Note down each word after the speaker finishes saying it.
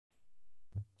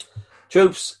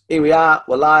Troops, here we are.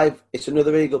 We're live. It's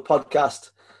another Eagle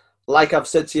podcast. Like I've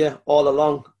said to you all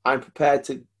along, I'm prepared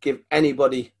to give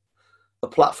anybody a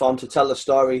platform to tell a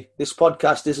story. This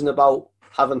podcast isn't about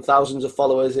having thousands of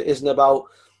followers. It isn't about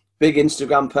big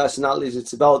Instagram personalities.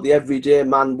 It's about the everyday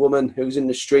man, woman who's in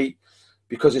the street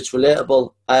because it's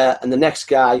relatable. And the next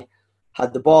guy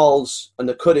had the balls and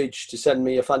the courage to send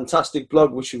me a fantastic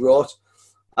blog which he wrote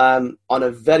on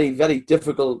a very, very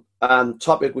difficult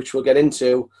topic which we'll get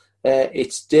into.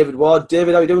 It's David Ward.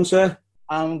 David, how are you doing, sir?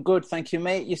 I'm good, thank you,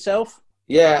 mate. Yourself?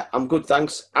 Yeah, I'm good,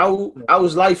 thanks.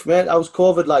 How's life, mate? How's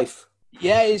COVID life?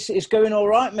 Yeah, it's going all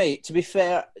right, mate. To be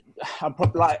fair, I'm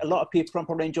probably like a lot of people. I'm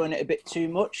probably enjoying it a bit too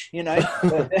much, you know,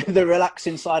 the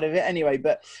relaxing side of it. Anyway,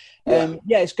 but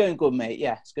yeah, it's going good, mate.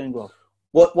 Yeah, it's going good.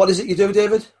 What is it you do,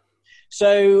 David?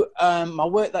 So my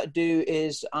work that I do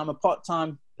is I'm a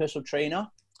part-time personal trainer,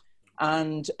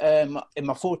 and in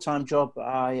my full-time job,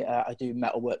 I do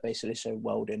metal work basically, so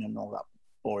welding and all that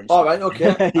boring stuff. All right,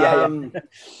 okay. yeah.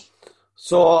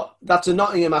 So that's a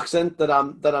Nottingham accent that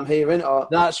I'm hearing. Or...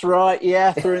 That's right,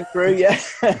 yeah, through and through, yeah.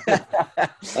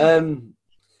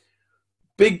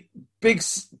 Big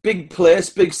place,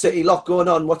 big city, lot going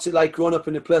on. What's it like growing up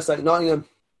in a place like Nottingham?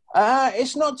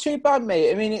 It's not too bad,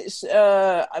 mate. I mean, it's.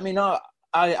 I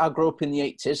grew up in the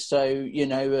 80s, so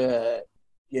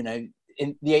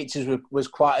in the 80s was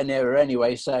quite an era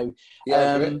anyway. So,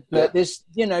 but this,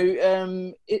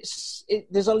 there's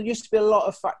used to be a lot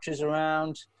of factories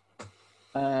around.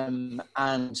 And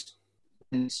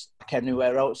like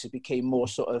anywhere else, it became more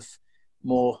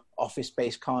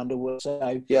office-based kind of work.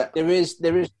 So there is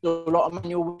a lot of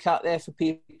manual work out there for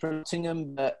people in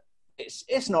Nottingham, but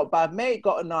it's not bad, mate.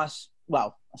 Got a nice,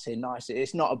 well, I say nice.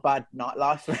 It's not a bad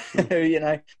nightlife,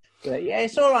 But yeah,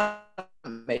 it's all right,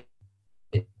 mate.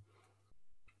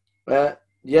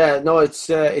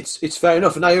 It's fair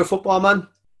enough. And now you're a football man.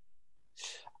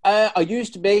 I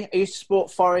used to support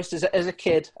Forest as a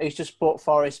kid. I used to support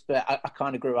Forest, but I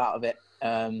kind of grew out of it.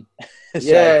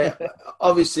 Yeah,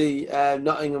 obviously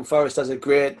Nottingham Forest has a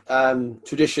great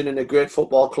tradition and a great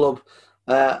football club,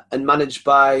 and managed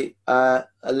by a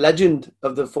legend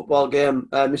of the football game,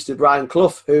 Mr. Brian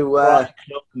Clough, who Brian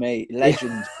Clough, mate,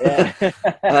 legend. Yeah,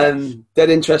 dead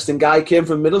interesting guy. Came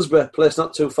from Middlesbrough, place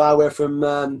not too far away from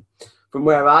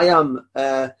where I am.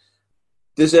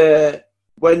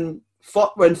 When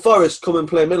Forest come and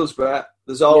play Middlesbrough,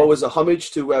 there's always a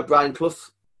homage to where Brian Clough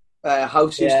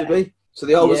house used to be. So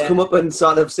they always come up and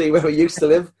sort of see where he used to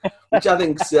live, which I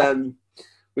think's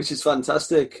which is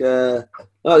fantastic.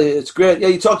 It's great. Yeah,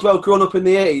 you talked about growing up in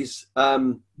the 80s.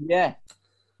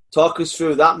 Talk us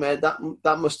through that, mate.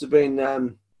 That must have been a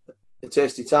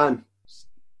tasty time.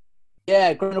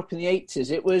 Yeah, growing up in the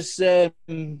 80s, it was a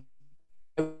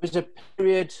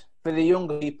period. For the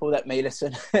younger people that may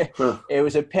listen, It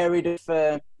was a period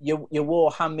of you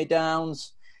wore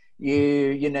hand-me-downs.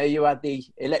 You had the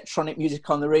electronic music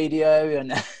on the radio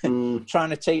and trying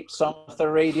to tape songs off the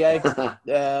radio.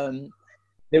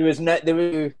 There was no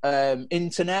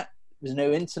internet. There was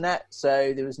no internet,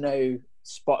 so there was no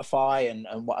Spotify and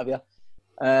whatever.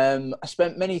 I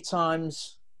spent many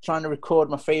times trying to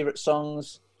record my favourite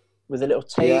songs with a little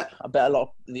tape. Yeah. I bet a lot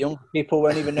of the young people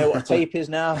won't even know what a tape is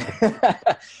now.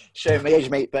 Showing my age,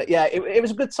 mate. But yeah, it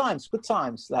was good times. Good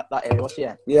times that era was.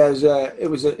 Yeah. Yeah, it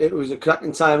was a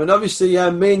cracking time, and obviously,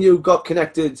 me and you got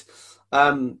connected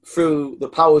through the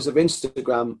powers of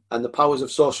Instagram and the powers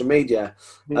of social media.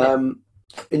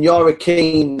 And you're a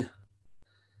keen.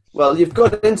 Well, you've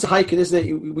got into hiking, isn't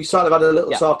it? We sort of had a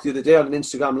little talk the other day on an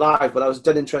Instagram live, but I was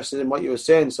dead interested in what you were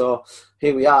saying. So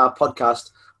here we are,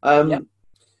 podcast.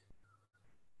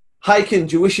 Hiking,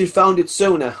 do you wish you'd found it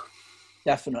sooner?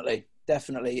 Definitely.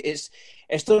 It's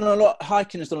done a lot.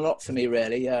 Hiking has done a lot for me,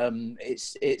 really.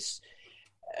 It's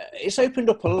opened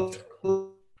up a lot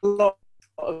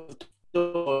of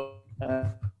doors,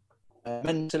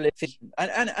 mentally,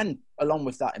 and along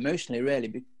with that, emotionally,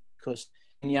 really, because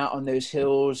when you're out on those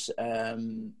hills,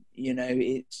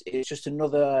 it's just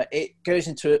another. It goes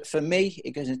into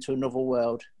another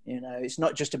world. It's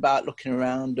not just about looking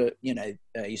around at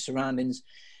your surroundings.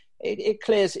 It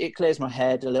clears my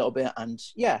head a little bit, and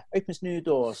opens new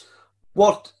doors.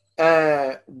 What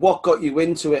got you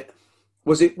into it?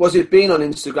 Was it being on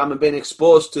Instagram and being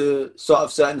exposed to sort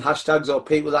of certain hashtags or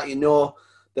people that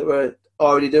that were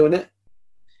already doing it?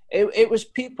 It was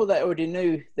people that already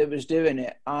knew that was doing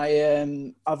it.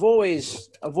 I've always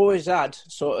had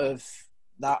sort of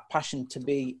that passion to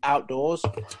be outdoors.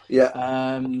 Yeah.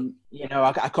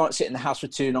 I can't sit in the house for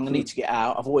too long. I need to get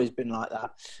out. I've always been like that.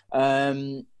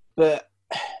 But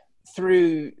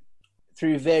through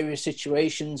various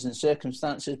situations and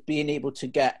circumstances, being able to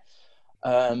get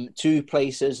to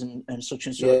places and such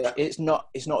and such. Yeah. It's not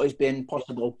always been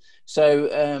possible.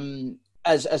 So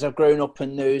as I've grown up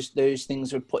and those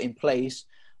things were put in place,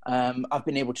 I've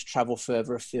been able to travel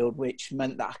further afield, which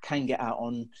meant that I can get out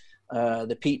on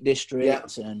the Peak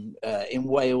District and in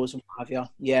Wales and what have you.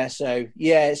 Yeah, so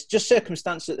yeah, it's just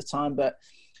circumstance at the time, but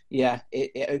yeah,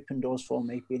 it opened doors for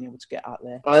me being able to get out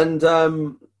there. And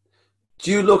do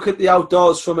you look at the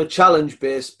outdoors from a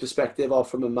challenge-based perspective or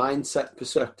from a mindset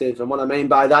perspective? And what I mean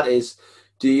by that is,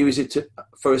 do you use it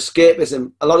for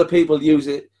escapism? A lot of people use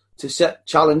it to set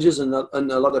challenges, and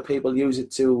a lot of people use it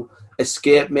to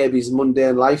escape maybe his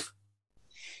mundane life.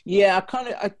 Yeah,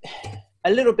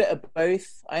 a little bit of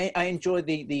both. I enjoy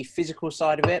the physical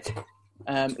side of it,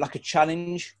 like a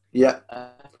challenge. Yeah.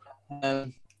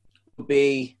 Would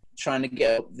be trying to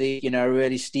get up the, a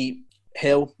really steep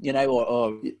hill,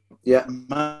 or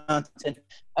mountain.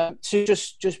 To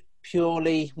just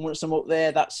purely, once I'm up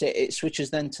there, that's it. It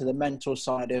switches then to the mental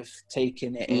side of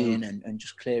taking it in and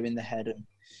just clearing the head, and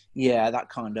that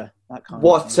kind of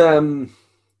thing.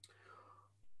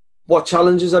 What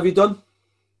challenges have you done?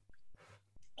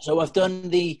 So I've done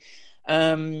the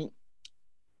fan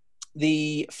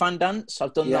dance.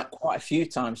 I've done that quite a few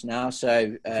times now.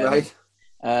 So right.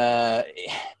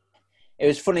 It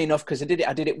was funny enough because I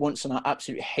did it once and I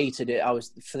absolutely hated it. I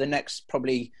was, for the next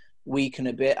probably week and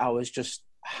a bit, I was just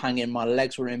hanging. My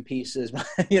legs were in pieces.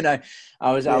 I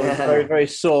was very, very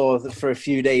sore for a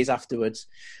few days afterwards.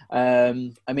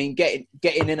 I mean, getting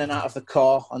in and out of the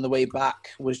car on the way back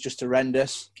was just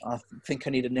horrendous. I think I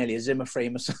needed nearly a Zimmer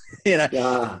frame or something,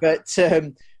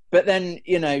 But then,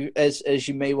 as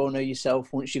you may well know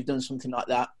yourself, once you've done something like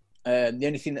that, the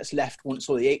only thing that's left once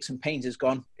all the aches and pains is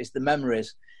gone is the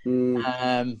memories.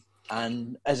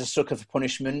 And as a sucker for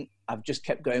punishment, I've just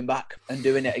kept going back and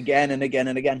doing it again and again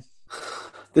and again.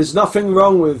 There's nothing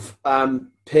wrong with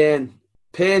pain.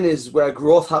 Pain is where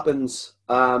growth happens,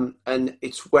 and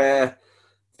it's where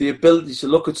the ability to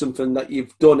look at something that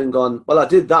you've done and gone, well, I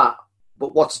did that,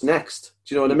 but what's next?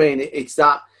 Do you know what I mean? It's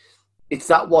that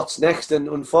what's next. And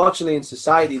unfortunately in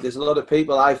society, there's a lot of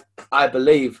people, I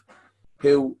believe,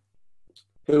 who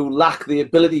lack the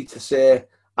ability to say,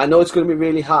 I know it's going to be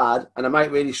really hard and I might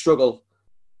really struggle,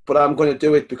 but I'm going to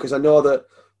do it because I know that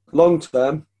long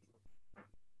term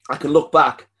I can look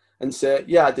back and say,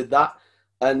 yeah, I did that.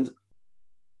 And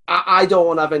I don't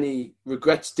want to have any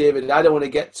regrets, David. I don't want to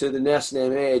get to the nursing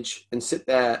home age and sit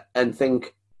there and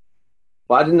think,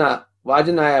 why didn't I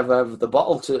have the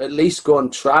bottle to at least go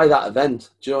and try that event?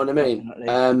 Do you know what I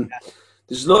mean?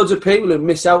 There's loads of people who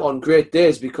miss out on great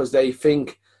days because they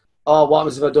think, oh, what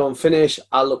happens if I don't finish?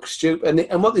 I'll look stupid.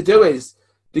 And what they do is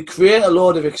they create a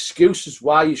load of excuses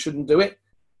why you shouldn't do it.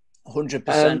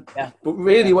 100%. But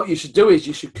really what you should do is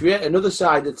you should create another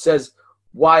side that says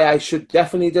why I should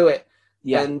definitely do it.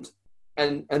 Yeah.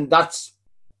 And that's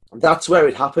where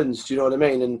it happens. Do you know what I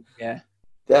mean?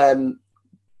 And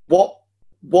what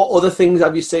other things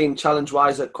have you seen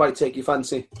challenge-wise that quite take your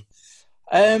fancy?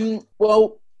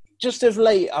 Well, just of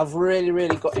late, I've really,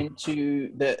 really got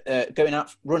into the going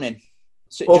out running.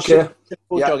 So just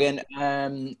jogging.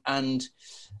 And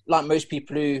like most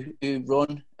people who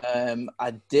run,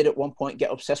 I did at one point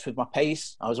get obsessed with my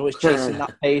pace. I was always chasing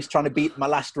that pace, trying to beat my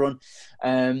last run.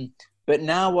 But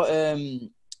now,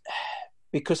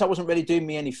 because that wasn't really doing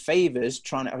me any favors,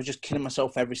 I was just killing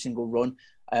myself every single run.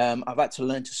 I've had to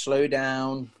learn to slow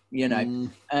down,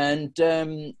 and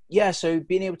so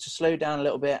being able to slow down a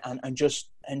little bit and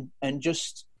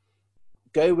just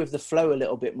go with the flow a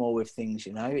little bit more with things,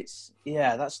 that's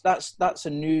a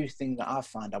new thing that I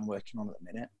find I'm working on at the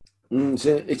minute.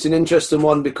 It's an interesting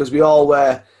one because we all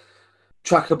wear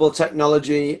trackable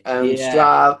technology and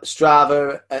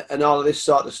Strava and all of this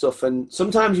sort of stuff, and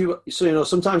sometimes you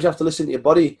have to listen to your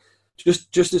body.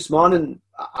 Just this morning,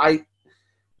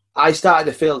 I started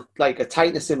to feel like a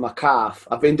tightness in my calf.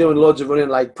 I've been doing loads of running,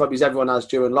 like probably as everyone has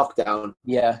during lockdown.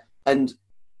 Yeah. And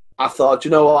I thought,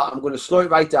 you know what, I'm going to slow it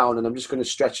right down and I'm just going to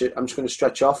stretch it. I'm just going to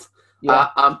stretch off. Yeah.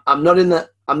 I'm not in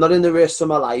the race of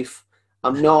my life.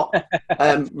 I'm not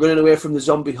running away from the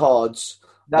zombie hordes.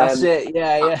 That's it.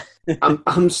 Yeah.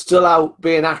 I'm still out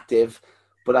being active,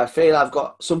 but I feel I've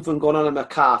got something going on in my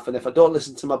calf, and if I don't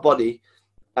listen to my body,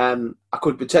 I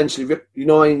could potentially rip.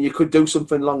 And you could do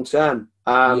something long term.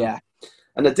 And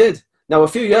I did. Now, a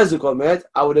few years ago, mate,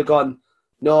 I would have gone,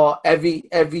 no,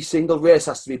 every single race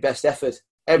has to be best effort.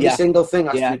 Every single thing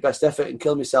has to be best effort, and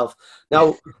kill myself.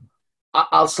 Now,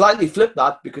 I'll slightly flip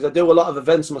that because I do a lot of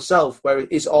events myself where it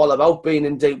is all about being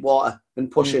in deep water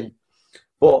and pushing.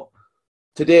 But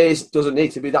today's doesn't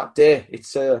need to be that day.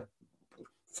 It's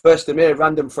 1st of May,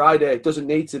 random Friday. It doesn't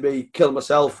need to be kill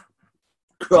myself.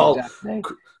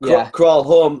 crawl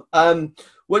home.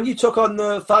 When you took on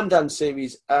the Fan Dance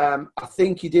series, I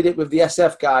think you did it with the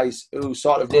SF guys who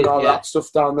sort of did all that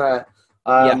stuff down there.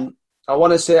 I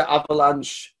want to say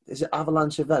Avalanche. Is it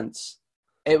Avalanche Events?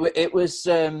 It was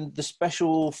the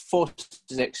Special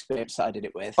Forces experience that I did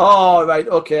it with. Oh, right.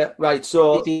 Okay. Right.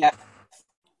 So. Yeah.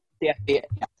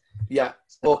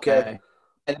 Okay.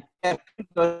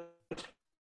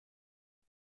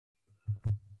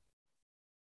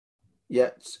 Yeah.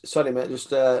 Sorry, mate.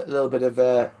 Just a little bit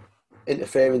of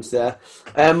interference there.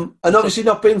 And obviously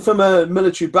not being from a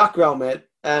military background, mate.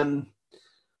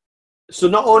 So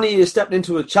not only are you stepping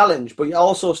into a challenge, but you're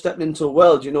also stepping into a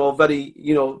world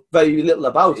very little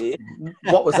about.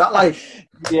 What was that like?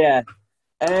 Yeah.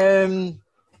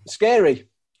 Scary.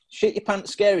 Shit your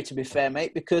pants scary, to be fair,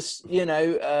 mate, because,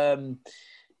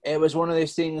 it was one of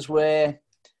those things where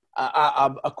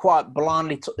I quite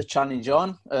blindly took the challenge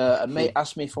on. A mate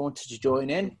asked me if I wanted to join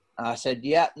in. I said,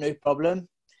 yeah, no problem.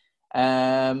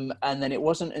 And then it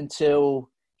wasn't until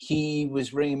he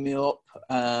was ringing me up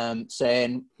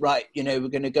saying, right, we're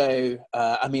going to go.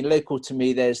 Local to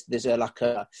me, there's a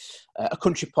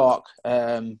country park,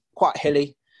 quite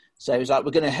hilly. So it was like,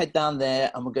 we're going to head down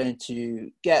there and we're going to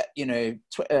get,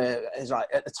 it's like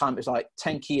at the time it was like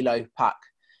 10 kilo pack,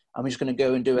 and we're just going to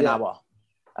go and do an hour.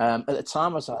 At the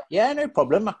time I was like, yeah, no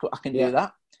problem, I can do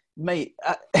that, mate.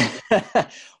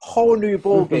 Whole new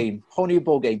ball game.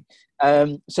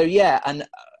 So yeah, and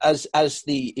as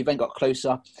the event got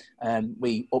closer,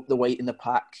 we upped the weight in the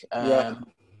pack. And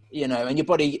your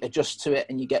body adjusts to it,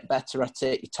 and you get better at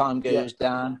it. Your time goes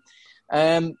down.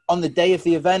 On the day of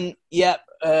the event,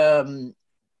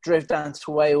 drove down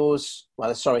to Wales.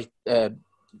 Drove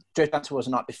down to Wales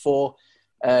the night before.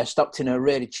 Stopped in a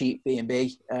really cheap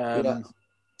B&B.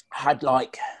 Had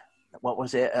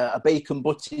a bacon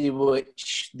butty,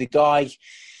 which the guy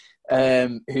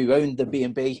who owned the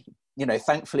B&B,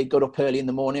 thankfully got up early in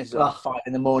the morning. It was like 5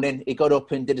 a.m. He got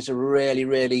up and did us a really,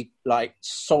 really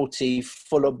salty,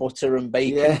 full of butter and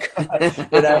bacon.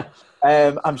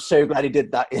 I'm so glad he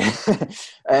did that.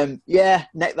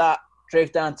 Necked that.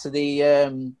 Drove down to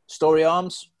the Story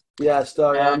Arms. Yeah,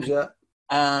 Story Arms.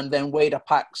 And then weighed our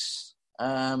packs.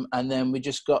 And then we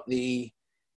just got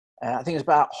I think it was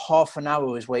about half an hour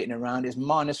we was waiting around. It was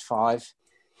 -5,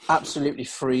 absolutely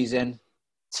freezing,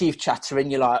 teeth chattering.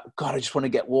 You're like, God, I just want to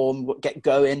get warm, get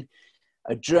going.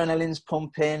 Adrenaline's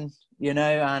pumping, and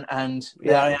there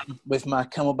I am with my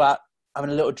Camelback, having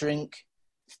a little drink.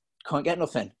 Can't get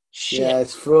nothing. Shit. Yeah,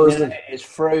 it's frozen. It's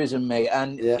frozen, mate.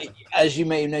 And as you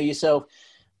may know yourself,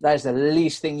 that's the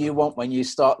least thing you want when you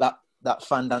start that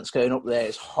fan dance going up there.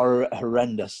 It's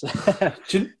horrendous.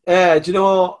 Do you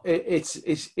know what?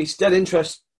 It's dead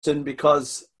interesting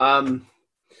because I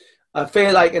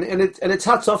feel like, and it's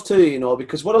hats off to you,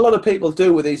 because what a lot of people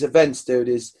do with these events, dude,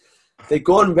 is they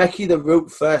go and recce the route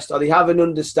first, or they have an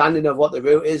understanding of what the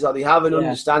route is, or they have an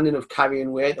understanding of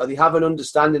carrying weight, or they have an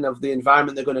understanding of the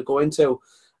environment they're going to go into.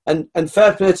 And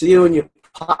fair play to you and your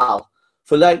pal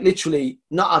for literally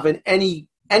not having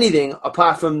anything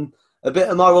apart from a bit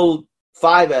of moral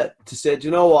fibre to say, do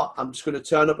you know what? I'm just going to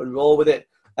turn up and roll with it.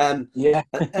 And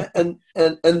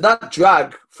that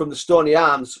drag from the Stony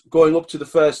Arms going up to the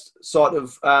first sort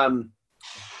of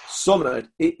summit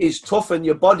is tough, and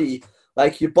your body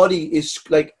is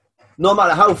like, no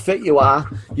matter how fit you are,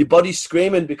 your body's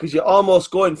screaming because you're almost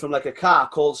going from like a car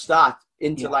cold start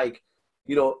into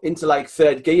into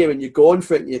third gear, and you're going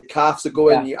for it, and your calves are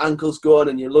going, and your ankles going,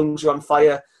 and your lungs are on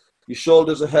fire. Your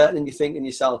shoulders are hurting, and you're thinking to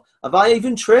yourself, have I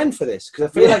even trained for this? Because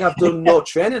I feel like I've done no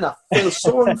training. I feel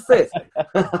so unfit.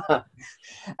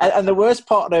 and the worst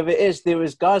part of it is there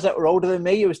was guys that were older than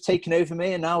me who was taking over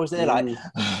me, and I was there like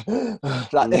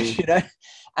this,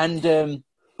 And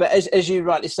but as you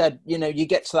rightly said, you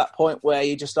get to that point where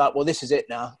you're just like, well, this is it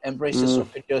now. Embrace this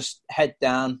up and just head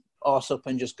down, arse up,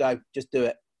 and just go. Just do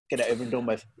it. Get it over and done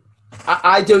with.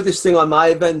 I do this thing on my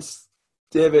events,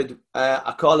 David.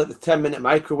 I call it the 10-minute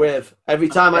microwave. Every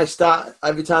time I start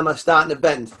an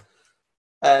event,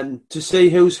 to see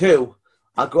who's who,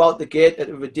 I go out the gate at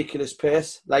a ridiculous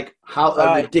pace, a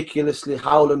ridiculously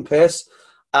howling pace,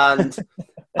 and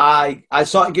I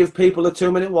sort of give people a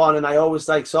 2-minute warning, and I always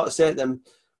sort of say to them,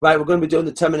 right, we're going to be doing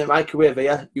the 10-minute microwave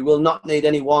here. You will not need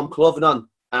any warm clothing on,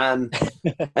 and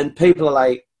people are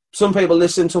like, some people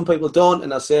listen, some people don't,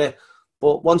 and I say,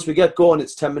 but once we get going,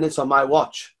 it's 10 minutes on my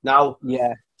watch. Now,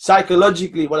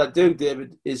 psychologically, what I do,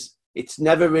 David, is it's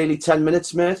never really 10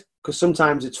 minutes, mate, because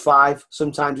sometimes it's 5,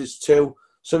 sometimes it's 2,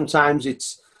 sometimes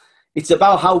it's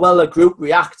about how well a group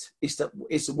react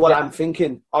is what I'm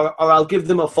thinking. Or I'll give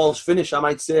them a false finish. I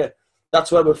might say,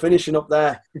 that's where we're finishing up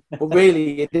there. But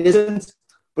really, it isn't.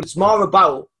 but it's more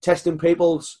about testing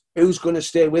people's who's going to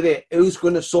stay with it, who's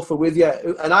going to suffer with you.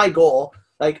 And I go,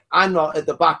 like, I'm not at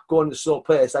the back going to slow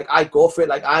pace. Like, I go for it.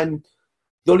 Like, the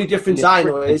only difference I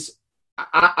know is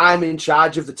I'm in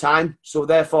charge of the time. So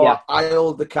therefore, I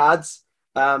hold the cards.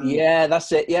 Yeah,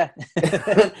 that's it. Yeah,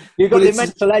 you've got the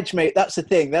mental edge, mate. That's the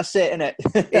thing. That's it, isn't it?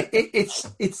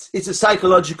 It's a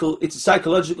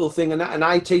psychological thing, and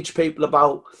I teach people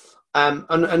about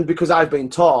and because I've been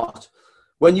taught,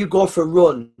 when you go for a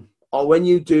run or when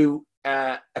you do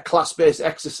a class-based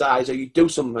exercise or you do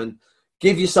something,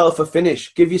 give yourself a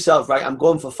finish. Give yourself, right, I'm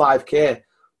going for 5K,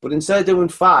 but instead of doing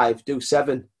 5, do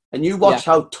 7, and you watch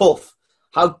how tough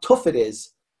it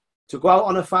is to go out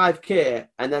on a 5K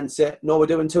and then say, no, we're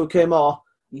doing 2K more.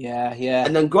 Yeah.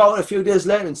 And then go out a few days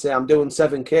later and say, I'm doing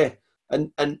 7K.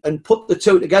 And put the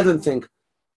two together and think,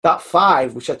 that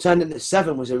 5, which I turned into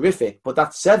 7, was horrific, but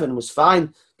that 7 was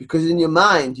fine because in your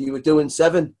mind you were doing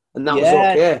 7 and that was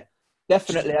okay.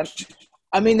 Definitely.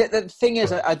 I mean, the thing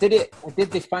is, I did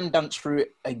the fan dance route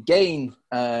again.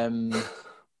 And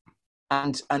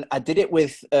I did it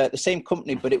with the same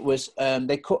company, but it was, what do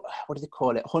they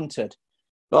call it? Hunted.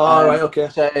 Oh, right, okay.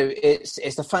 So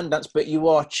it's the fan dance, but you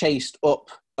are chased up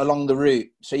along the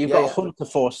route. So you've got a hunter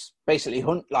force basically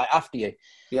hunt like after you.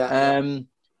 Yeah.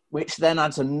 Which then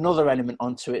adds another element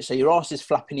onto it. So your arse is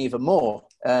flapping even more.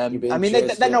 I mean,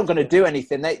 they're not going to do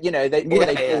anything. They do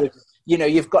is,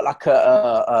 you've got like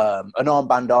an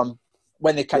armband on.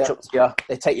 When they catch up to you,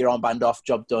 they take your armband off.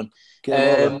 Job done.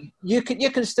 You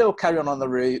can still carry on the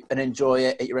route and enjoy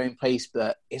it at your own pace,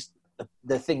 but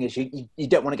the thing is, you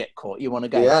don't want to get caught. You want to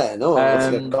go. Yeah, no, let's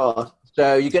get caught.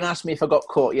 So you're going to ask me if I got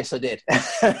caught? Yes, I did.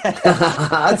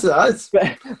 That's nice.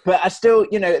 But I still, at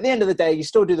the end of the day, you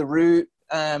still do the route.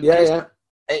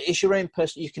 It's your own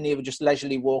person. You can either just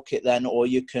leisurely walk it then, or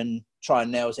you can try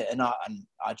and nails it. And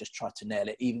I just tried to nail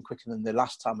it even quicker than the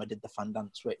last time I did the fan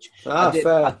dance, which I did.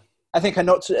 Fair. I think I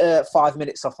knocked 5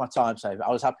 minutes off my time, so I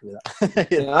was happy with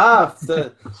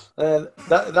that.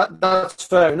 That's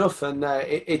fair enough, and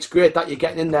it's great that you're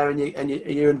getting in there and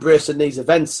you're embracing these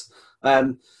events.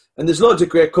 And there's loads of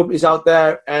great companies out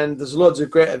there, and there's loads of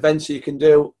great events you can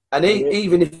do. And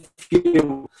even if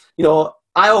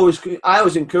I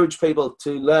always encourage people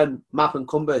to learn map and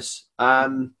compass.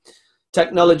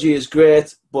 Technology is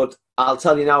great, but I'll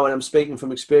tell you now, and I'm speaking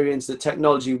from experience, that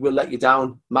technology will let you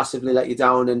down, massively let you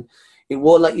down, and it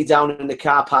won't let you down in the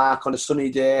car park on a sunny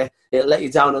day. It'll let you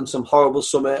down on some horrible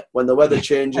summit when the weather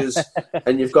changes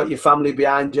and you've got your family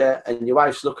behind you and your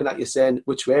wife's looking at you saying,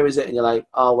 which way is it? And you're like,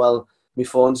 oh, well, my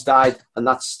phone's died. And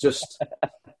that's just...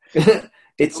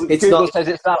 It's Google not says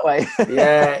it's that way.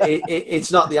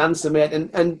 it's not the answer, mate.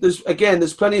 And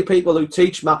there's plenty of people who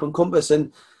teach map and compass,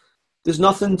 and there's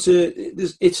nothing to.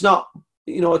 It's not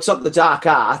it's not the dark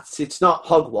arts. It's not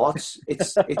Hogwarts.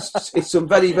 It's some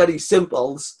very very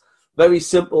very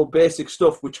simple basic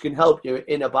stuff which can help you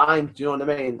in a bind. Do you know what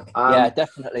I mean? Yeah,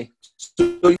 definitely.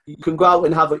 So you can go out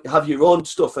and have your own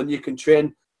stuff, and you can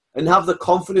train and have the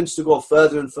confidence to go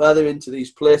further and further into these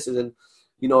places and.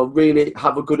 Really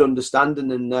have a good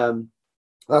understanding, and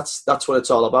that's what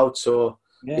it's all about. So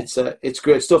it's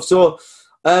great stuff. So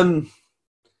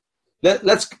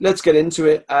let's get into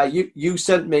it. You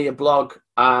sent me a blog,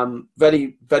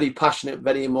 very very passionate,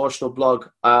 very emotional blog.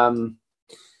 I'll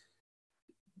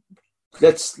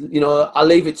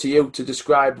leave it to you to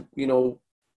describe your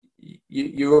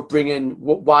upbringing,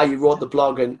 why you wrote the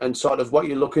blog, and sort of what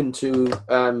you're looking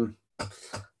to.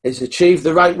 Is achieve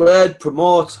the right word,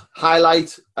 promote,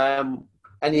 highlight,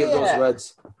 any of those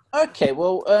words? Okay,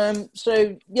 well,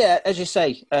 so yeah, as you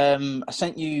say, I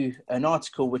sent you an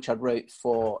article which I wrote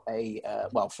for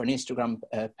for an Instagram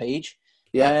page.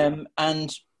 Yeah.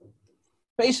 And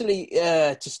basically,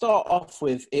 to start off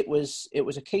with, it was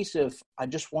a case of I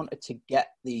just wanted to get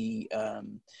the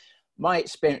my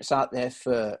experience out there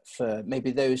for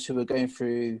maybe those who are going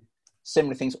through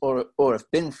similar things or have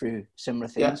been through similar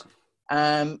things. Yeah.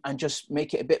 And just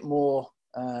make it a bit more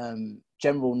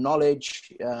general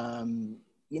knowledge,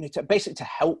 to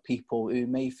help people who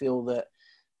may feel that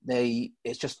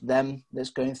it's just them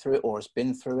that's going through it or has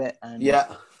been through it. And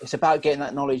it's about getting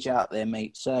that knowledge out there,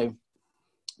 mate. So,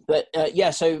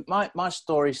 so my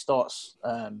story starts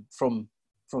from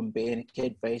being a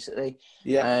kid, basically.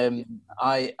 Yeah.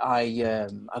 I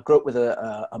grew up with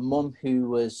a mum who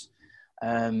was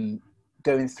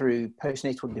going through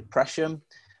postnatal depression.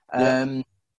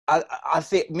 I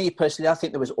think, me personally, I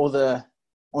think there was other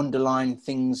underlying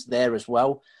things there as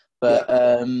well, but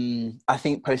I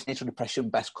think postnatal depression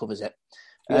best covers it.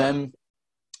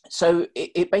 So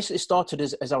it basically started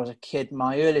as I was a kid.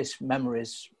 My earliest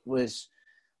memories was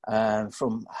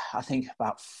from I think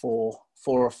about four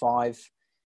or five,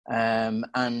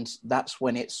 and that's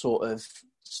when it sort of,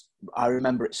 I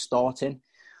remember it starting.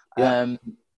 Yeah.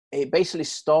 It basically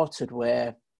started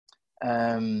where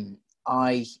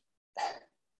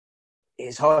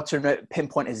it's hard to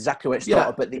pinpoint exactly where it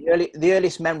started, but the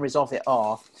earliest memories of it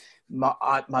are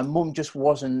my mum just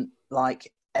wasn't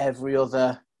like every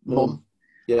other mum,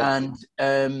 and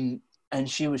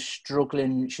she was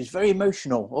struggling. She's very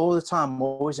emotional all the time,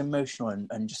 always emotional,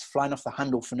 and just flying off the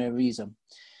handle for no reason.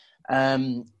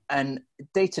 And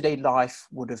day-to-day life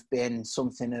would have been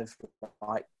something of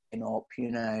like, up,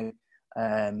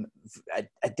 I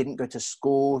didn't go to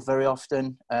school very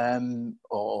often,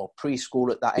 or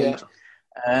preschool at that age.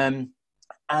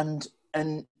 And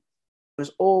it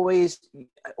was always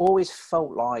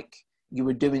felt like you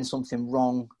were doing something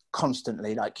wrong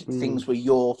constantly, like things were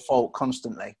your fault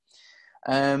constantly.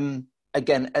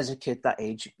 Again, as a kid that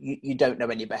age, you don't know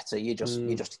any better. You're just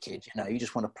a kid, you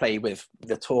just want to play with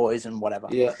the toys and whatever.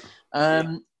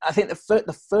 I think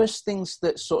the first things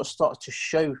that sort of started to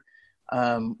show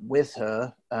with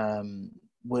her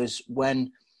was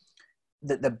when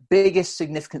the biggest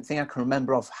significant thing I can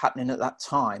remember of happening at that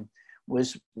time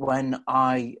was when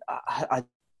I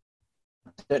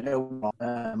don't know,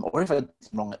 or if I did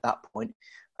wrong at that point,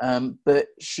 but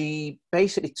she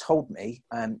basically told me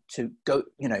to go,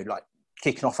 like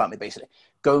kicking off at me, basically,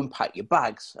 go and pack your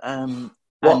bags.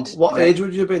 What age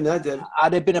would you have been there, Dave?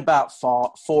 I'd have been about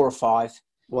 4 or 5.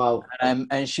 Wow.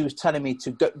 And she was telling me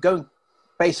to go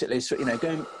basically, so, go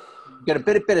and get a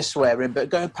bit of swearing, but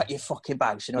go and pack your fucking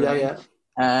bags, you know what I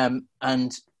mean?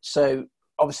 And so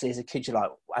obviously as a kid, you're like,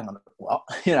 hang on, what?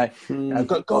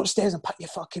 Go upstairs and pack your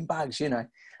fucking bags,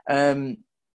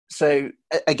 So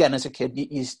again, as a kid,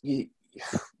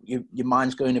 your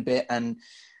mind's going a bit, and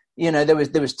there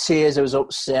was tears, there was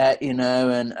upset,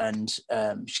 and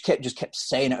she kept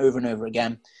saying it over and over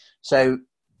again. So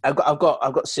I've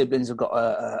got siblings. I've got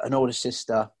an older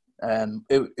sister.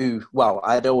 Well,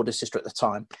 I had an older sister at the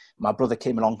time. My brother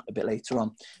came along a bit later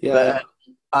on. But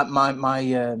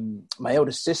my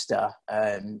older sister,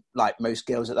 like most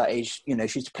girls at that age, she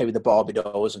used to play with the Barbie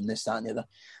dolls and this, that, and the other.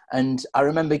 And I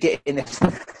remember getting this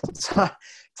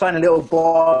tiny little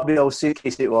Barbie doll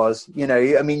suitcase. It was,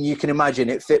 I mean, you can imagine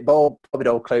it fit Barbie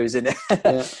doll clothes in it.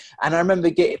 And I remember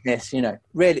getting this,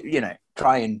 really,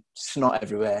 crying snot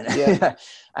everywhere,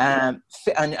 and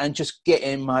just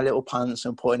getting my little pants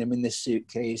and putting them in this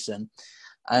suitcase, and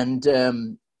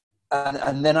then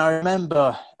I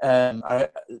remember I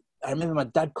remember my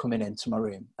dad coming into my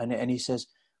room, and he says,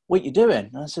 "What you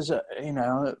doing?" And I says, in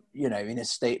a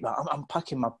state like, I'm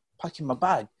packing my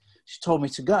bag. She told me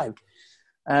to go.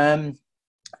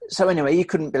 So anyway, he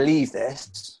couldn't believe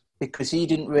this because he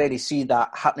didn't really see that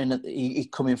happening. He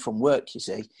coming from work, you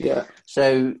see. Yeah.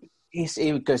 So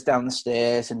he goes down the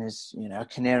stairs and is, I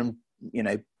can hear him,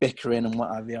 bickering and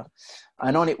what have you.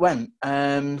 And on it went.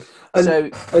 Sorry,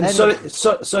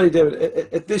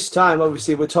 David. At this time,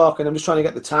 obviously, we're talking. I'm just trying to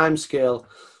get the time scale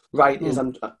right. Is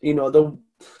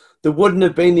there wouldn't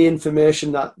have been the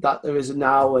information that there is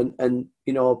now, and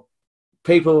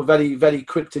people were very, very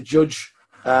quick to judge.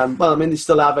 They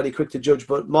still are very quick to judge,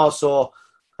 but more so,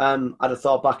 I'd have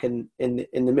thought back in the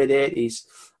mid '80s.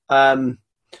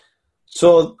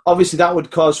 So obviously that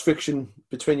would cause friction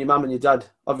between your mum and your dad,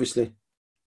 obviously.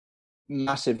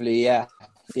 Massively, yeah,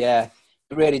 it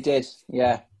really did.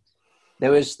 Yeah,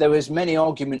 there was many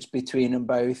arguments between them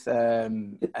both,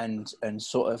 and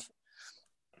sort of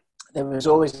there was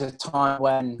always a time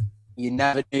when you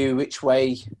never knew which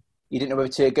way. You didn't know whether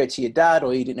to go to your dad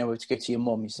or you didn't know whether to go to your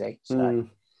mum, you see. So,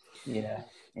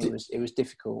 it was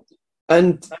difficult.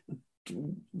 And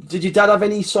did your dad have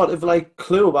any sort of like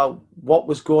clue about what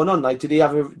was going on? Like, did he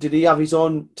have his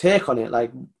own take on it?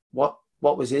 Like, what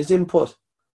was his input?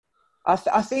 I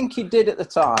think he did at the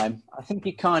time. I think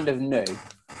he kind of knew.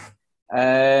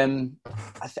 I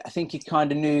think he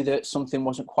kind of knew that something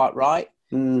wasn't quite right,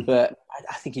 but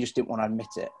I think he just didn't want to admit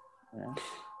it.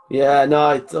 Yeah, no,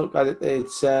 it's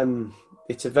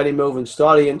a very moving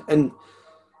story, and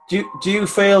do you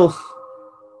feel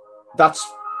that's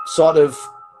sort of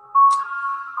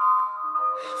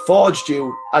forged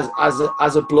you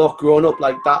as a bloke growing up,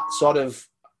 like that sort of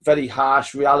very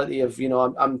harsh reality of,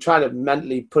 I'm trying to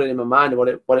mentally put it in my mind what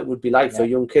it would be like for a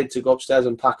young kid to go upstairs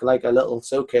and pack like a little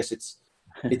suitcase.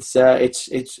 It's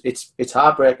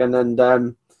heartbreaking.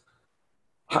 And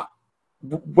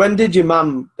when did your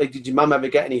mum ever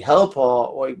get any help,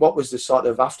 or what was the sort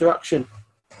of after action?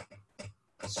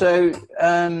 So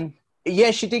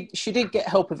she did get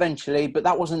help eventually, but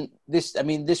that wasn't this. I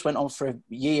mean, this went on for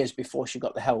years before she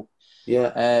got the help.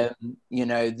 Yeah.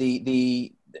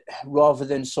 rather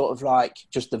than sort of like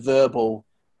just the verbal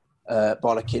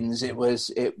bollockings,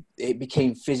 it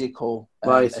became physical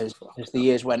as the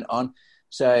years went on.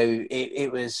 So it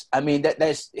was, I mean,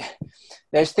 there's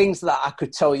things that I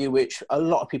could tell you which a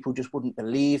lot of people just wouldn't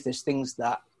believe. There's things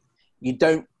that you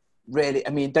don't really, I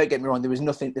mean, don't get me wrong, there's no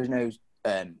nothing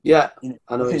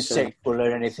sexual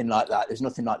or anything like that. There's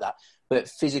nothing like that. But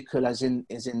physical is in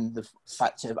the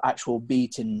fact of actual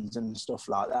beatings and stuff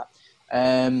like that.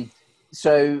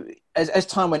 So as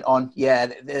time went on,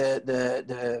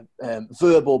 the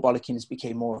verbal bollockings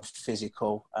became more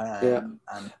physical.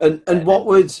 And what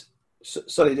would,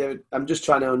 sorry, David, I'm just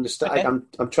trying to understand. Okay.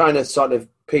 I'm trying to sort of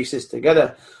piece this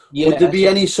together. Yeah, would there be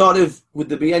any sort of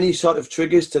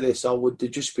triggers to this, or would they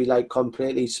just be like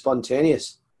completely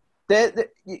spontaneous?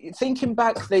 Thinking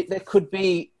back, there could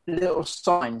be little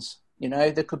signs.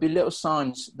 There could be little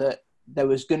signs that there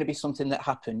was going to be something that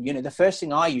happened. The first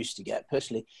thing I used to get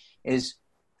personally is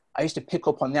I used to pick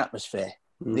up on the atmosphere.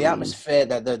 The atmosphere,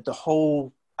 the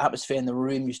whole atmosphere in the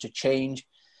room used to change.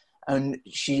 And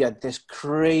she had this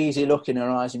crazy look in her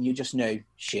eyes, and you just know,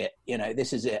 shit,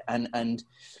 this is it. And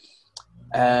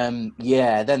then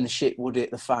the shit would hit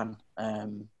the fan,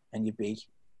 and you'd be,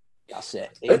 that's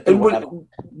it. And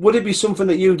would it be something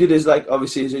that you did as, like,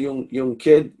 obviously as a young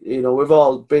kid? We've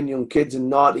all been young kids and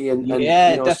naughty, and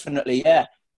definitely, yeah.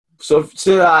 So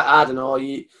I don't know,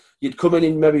 you'd come in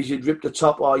and maybe you'd rip the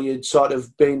top, or you'd sort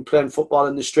of been playing football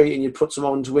in the street and you'd put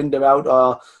someone's window out,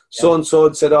 or so-and-so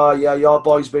had said, oh yeah, your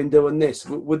boy's been doing this.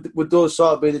 Would those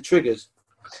sort of be the triggers?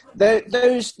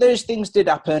 Those things did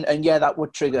happen, and that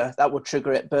would trigger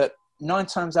it. But 9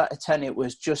 times out of 10, it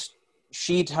was just,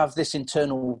 she'd have this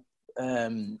internal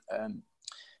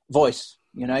voice,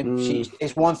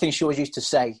 It's one thing she always used to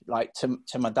say, like to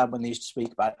my dad when they used to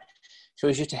speak about it. She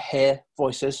always used to hear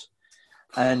voices.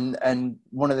 And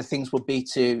one of the things would be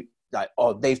to, like,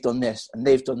 oh, they've done this and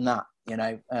they've done that,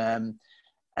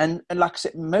 and like I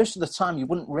said, most of the time you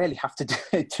wouldn't really have to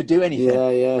do anything.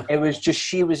 Yeah. It was just,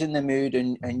 she was in the mood,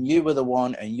 and you were the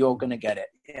one, and you're gonna get it,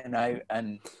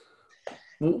 And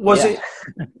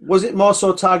was it more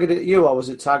so targeted at you, or was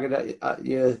it targeted at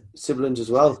your siblings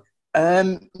as well?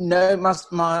 No,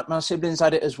 my siblings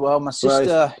had it as well. My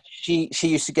sister, she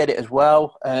used to get it as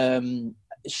well.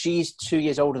 She's 2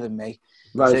 years older than me.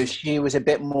 Right. So she was a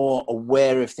bit more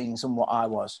aware of things than what I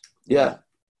was. Yeah.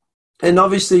 And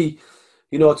obviously,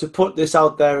 to put this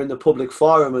out there in the public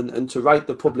forum, and to write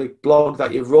the public blog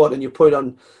that you've wrote and you put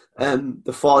on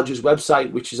the Forge's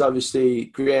website, which is obviously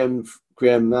Graham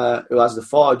who has the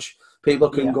Forge, people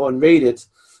can go and read it.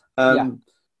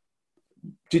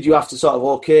 Did you have to sort of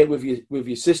okay it with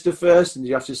your sister first, and did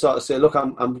you have to sort of say, look,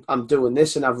 I'm doing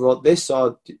this and I've wrote this,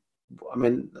 or I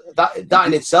mean that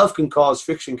in itself can cause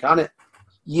friction, can it?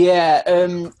 Yeah.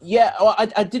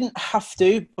 I didn't have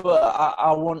to, but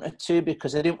I wanted to,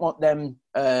 because I didn't want them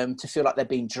to feel like they're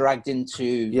being dragged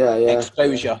into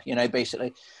exposure,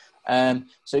 basically. So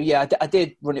I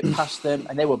did run it past them,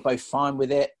 and they were both fine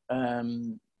with it.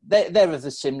 They're of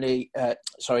the similar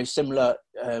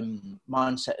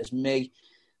mindset as me.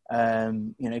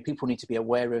 People need to be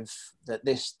aware of that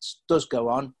this does go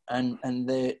on, and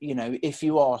if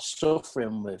you are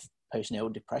suffering with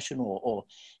postnatal depression or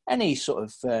any sort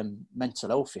of mental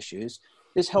health issues,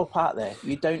 there's help out there.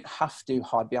 You don't have to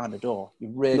hide behind a door. You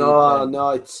really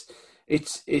no.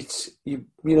 It's you're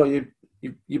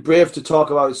brave to talk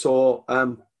about it so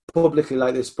publicly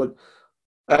like this, but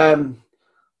I'm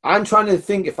trying to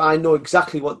think if I know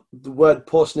exactly what the word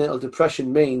postnatal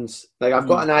depression means. Like, I've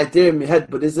got an idea in my head,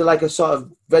 but is there like a sort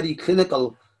of very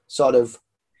clinical sort of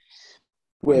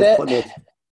way of putting it?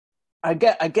 I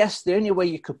guess the only way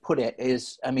you could put it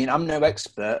is, I mean, I'm no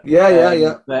expert.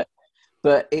 Yeah.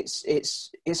 But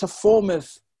it's a form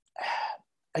of,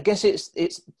 I guess it's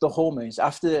the hormones.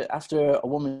 After a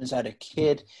woman's had a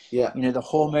kid, the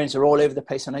hormones are all over the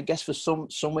place. And I guess for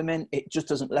some women, it just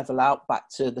doesn't level out back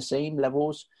to the same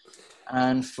levels.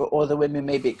 And for other women,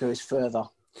 maybe it goes further.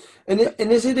 And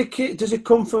is it a kid? Does it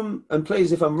come from, and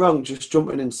please, if I'm wrong, just jump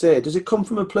in and say, does it come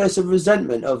from a place of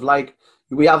resentment of, like,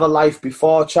 we have a life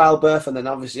before childbirth, and then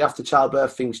obviously after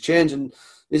childbirth things change, and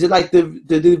is it like they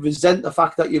resent the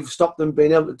fact that you've stopped them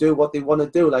being able to do what they want to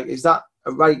do? Like, is that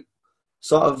a right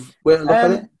sort of way to look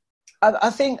at it? I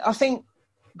think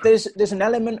there's an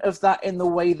element of that in the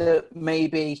way that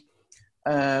maybe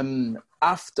after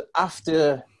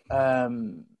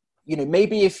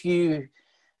maybe if you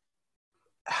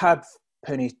have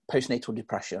postnatal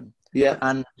depression,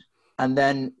 and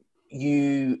then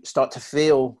you start to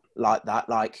feel like that,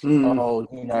 like,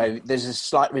 there's a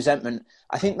slight resentment.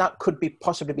 I think that could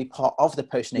possibly be part of the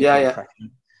postnatal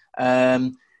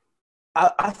depression.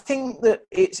 I think that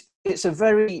it's a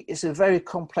very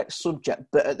complex subject,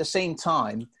 but at the same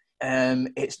time,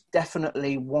 it's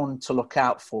definitely one to look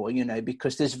out for,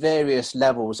 because there's various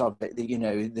levels of it.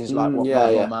 There's like what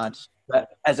my mum had. But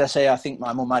as I say, I think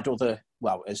my mum had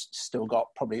has still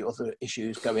got probably other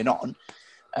issues going on.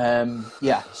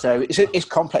 So it's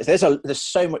complex. There's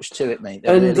so much to it, mate.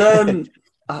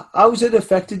 How's it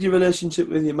affected your relationship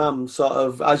with your mum, sort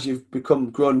of, as you've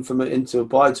become grown from into a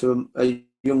boy to a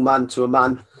young man to a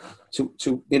man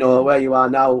to where you are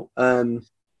now? To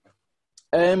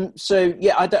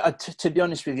be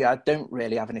honest with you, I don't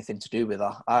really have anything to do with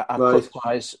her. I cut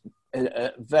ties at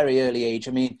a very early age.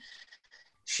 I mean,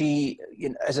 she,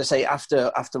 as I say,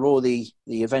 after all the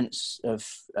events of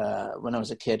when I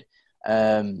was a kid,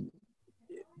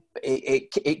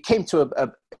 it came to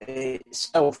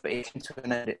itself, but it came to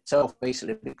an end itself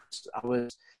basically because I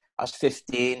was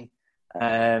 15,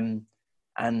 and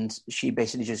she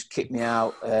basically just kicked me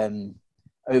out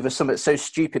over something so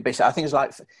stupid. Basically, I think it's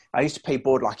like I used to pay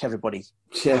board like everybody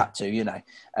had to,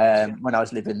 when I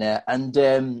was living there, and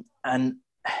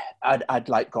I'd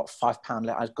like got £5.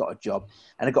 I'd got a job,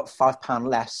 and I got £5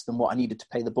 less than what I needed to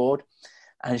pay the board,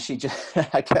 and she just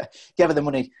I gave her the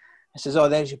money. I says, "Oh,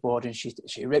 there's your board," and she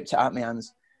ripped it out of my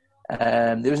hands.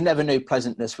 There was never no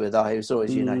pleasantness with her. It was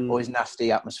always, always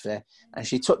nasty atmosphere. And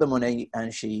she took the money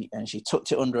and she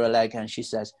tucked it under her leg, and she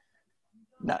says,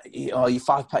 "No, you're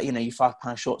 £5, you're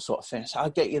 £5 short," sort of thing. So I'll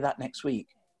get you that next week.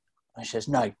 And she says,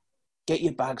 "No, get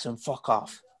your bags and fuck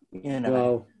off."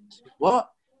 Wow. What?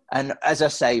 And as I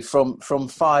say, from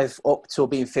 5 up till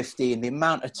being 15, the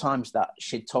amount of times that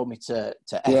she'd told me to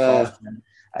F off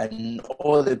and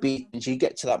all the beatings, you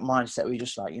get to that mindset where you're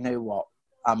just like, you know what,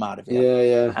 I'm out of here.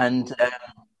 Yeah.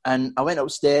 And I went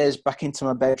upstairs back into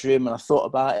my bedroom and I thought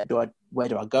about it. Where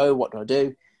do I go? What do I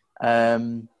do?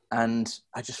 And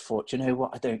I just thought, you know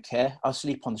what, I don't care. I'll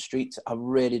sleep on the streets. I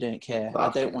really don't care. I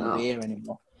don't want to be here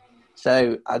anymore.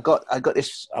 So I got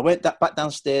this. I went back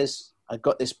downstairs. I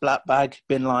got this black bag,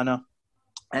 bin liner,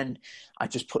 and I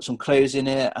just put some clothes in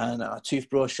it and a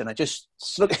toothbrush, and I just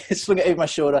slung it over my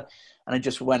shoulder, and I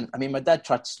just went. I mean, my dad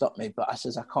tried to stop me, but I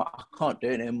says, I can't do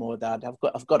it anymore, Dad. I've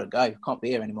got to go. I can't be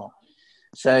here anymore.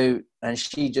 So, and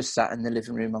she just sat in the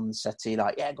living room on the settee,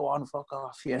 like, yeah, go on, fuck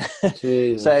off,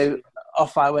 So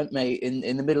off I went, mate.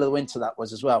 In the middle of the winter, that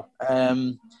was as well.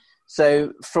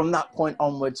 So from that point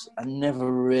onwards, I never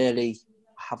really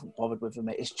haven't bothered with them.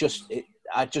 It's just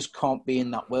I just can't be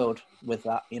in that world with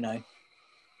that,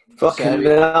 Fucking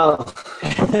hell.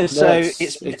 So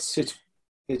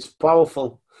it's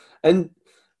powerful, and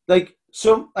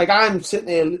I'm sitting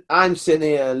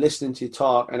here listening to you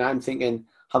talk, and I'm thinking,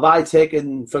 have I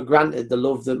taken for granted the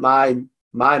love that my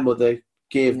mother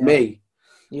gave me?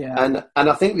 Yeah. And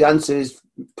I think the answer is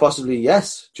possibly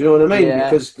yes. Do you know what I mean? Yeah.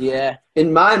 Because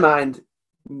in my mind,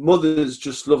 mothers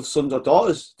just love sons or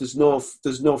daughters. There's no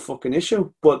fucking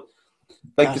issue. But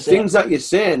like the things that you're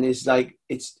saying is like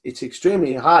it's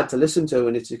extremely hard to listen to,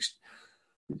 and it's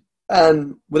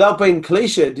without being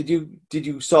cliche, did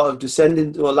you sort of descend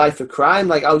into a life of crime?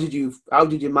 Like how did you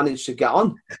manage to get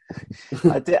on?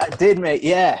 I did, mate.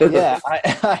 Yeah.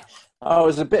 I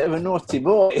was a bit of a naughty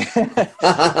boy.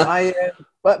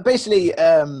 But basically,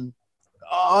 on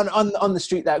the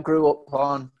street that I grew up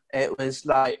on, it was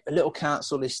like a little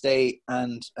council estate,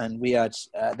 and we had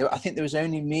I think there was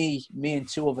only me and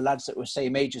 2 other lads that were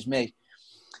same age as me,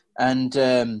 and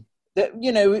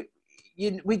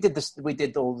we did this. We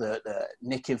did all the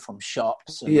nicking from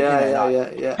shops. And,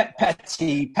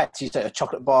 petty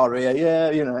chocolate bar here,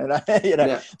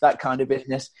 that kind of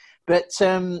business. But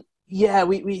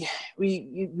we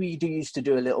used to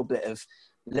do a little bit of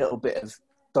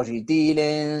dodgy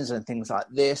dealings and things like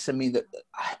this. I mean,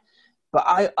 but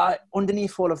I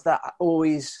underneath all of that, I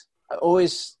always.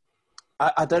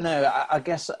 I don't know. I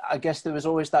guess there was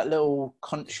always that little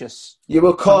conscious. You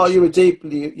were deep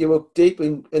in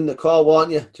the core,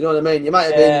 weren't you? Do you know what I mean? You might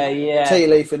have been tea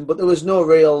leafing, but there was no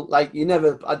real you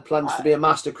never had plans to be a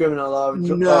master criminal or.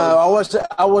 No,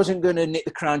 I wasn't going to nick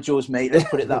the crown jewels, mate. Let's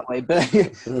put it that way. But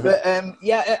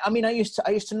I mean, I used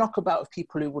to knock about with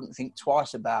people who wouldn't think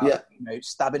twice about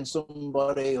stabbing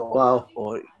somebody or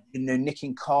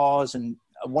nicking cars. And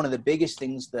one of the biggest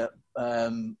things that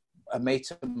a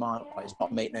mate of mine, it's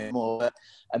not a mate no more, but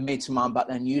a mate of mine back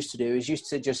then used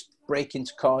to just break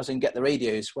into cars and get the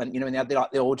radios when they had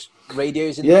the old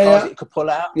radios in the cars that you could pull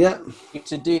out. Yeah.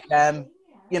 To do them,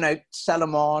 sell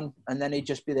them on, and then he'd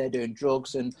just be there doing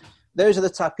drugs. And those are the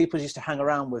type of people I used to hang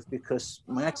around with, because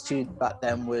my attitude back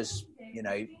then was,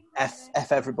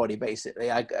 F everybody, basically.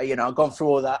 I'd gone through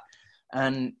all that,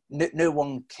 and no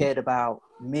one cared about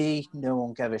me. No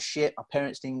one gave a shit. My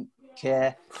parents didn't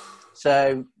care.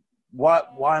 So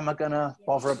why am I gonna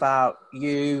bother about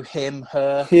you, him,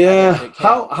 her? Yeah.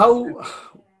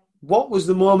 What was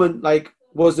the moment like?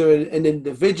 Was there an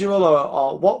individual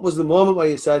or what was the moment where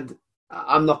you said,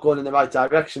 I'm not going in the right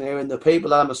direction here and the people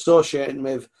that I'm associating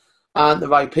with aren't the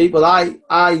right people?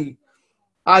 I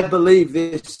believe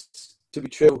this to be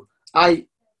true. I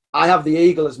have the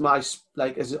eagle as my,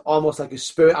 like, as almost like a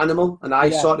spirit animal, and I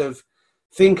sort of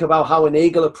think about how an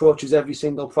eagle approaches every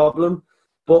single problem.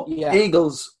 But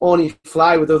eagles only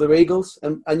fly with other eagles,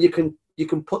 and you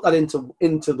can put that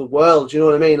into the world. You know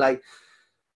what I mean? Like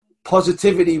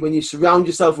positivity. When you surround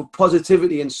yourself with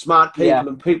positivity and smart people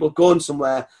and people going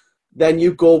somewhere, then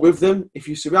you go with them. If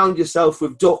you surround yourself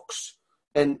with ducks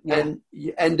and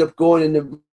you end up going in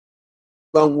the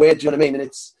wrong way, do you know what I mean? And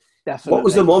it's definitely. What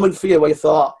was the moment for you where you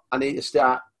thought, I need to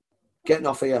start getting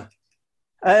off here?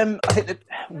 I think that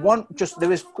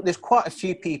there's quite a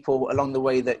few people along the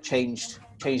way that changed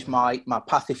my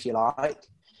path, if you like.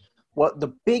 What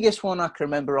the biggest one I can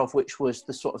remember of, which was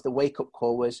the sort of the wake up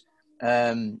call, was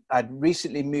I'd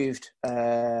recently moved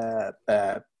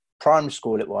primary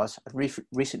school. It was I'd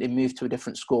recently moved to a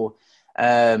different school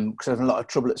because I was in a lot of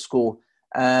trouble at school,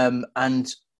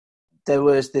 and there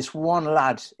was this one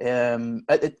lad.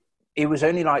 He was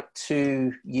only like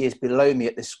 2 years below me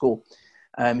at this school.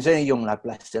 He was only a young lad,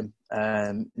 bless him.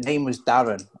 Name was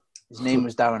Darren. His name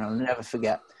was Darren. I'll never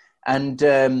forget. And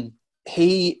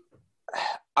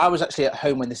I was actually at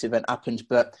home when this event happened,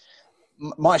 but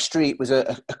my street was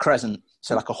a crescent,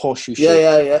 so like a horseshoe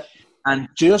shape. Yeah. And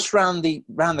just round the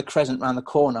crescent, round the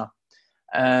corner,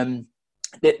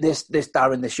 this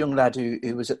Darren, this young lad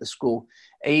who was at the school,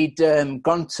 he'd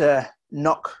gone to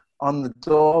knock on the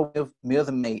door with my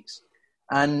other mates,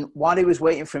 and while he was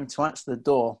waiting for him to answer the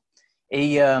door,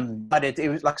 he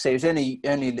was, like I say, he was only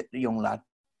a young lad,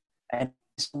 and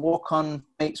he walk on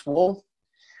mate's wall,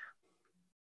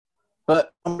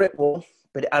 but on brick wall,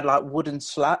 but it had like wooden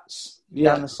slats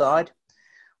down the side.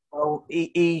 Well,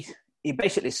 he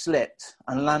basically slipped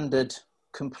and landed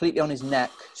completely on his neck,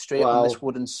 straight on this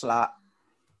wooden slat.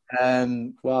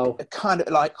 Kind of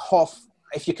like half.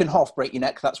 If you can half break your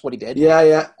neck, that's what he did.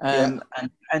 And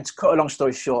to cut a long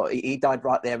story short, he died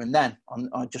right there and then,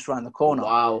 on just around the corner.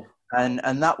 Wow.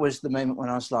 And that was the moment when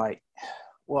I was like,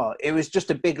 well, it was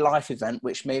just a big life event,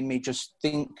 which made me just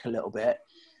think a little bit.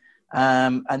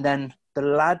 And then the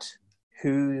lad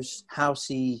whose house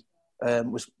he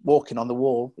was walking on, the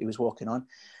wall he was walking on,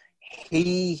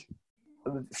 a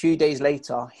few days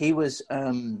later, he was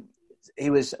around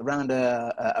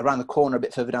the corner a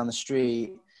bit further down the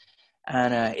street,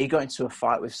 and he got into a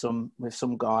fight with some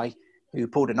guy who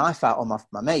pulled a knife out on my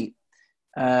mate.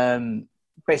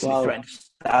 Basically threatened to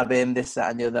stab him, this,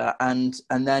 that, and the other. And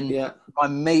then my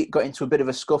mate got into a bit of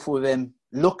a scuffle with him.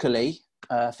 Luckily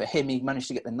for him, he managed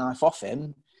to get the knife off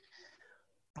him.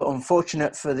 But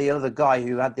unfortunate for the other guy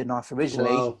who had the knife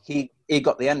originally, he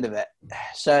got the end of it.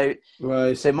 So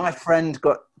my friend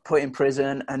got put in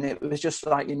prison, and it was just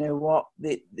like, you know what,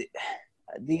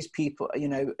 these people, you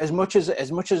know, as much as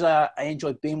I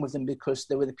enjoyed being with them because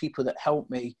they were the people that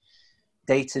helped me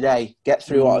day to day get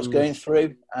through what I was going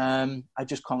through. I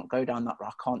just can't go down that road.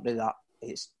 I can't do that.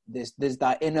 There's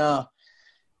that inner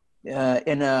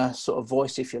sort of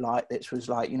voice, if you like, that was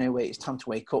like, you know, wait, it's time to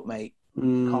wake up, mate.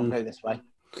 Can't go this way.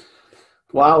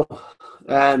 Wow.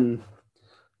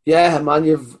 Yeah, man,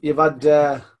 you've had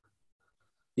a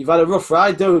rough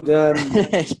ride, dude.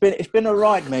 It's been a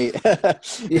ride, mate.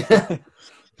 Yeah.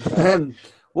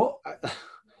 What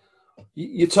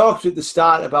you talked at the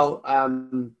start about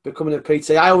becoming a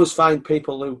PT. I always find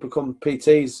people who become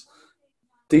PTs,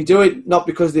 they do it not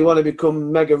because they want to become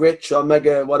mega rich or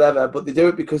mega whatever, but they do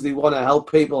it because they want to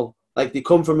help people. Like they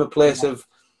come from a place of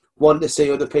wanting to see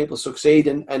other people succeed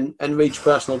and reach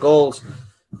personal goals.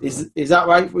 Is that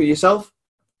right for yourself?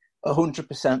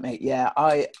 100%, mate. Yeah,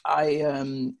 I've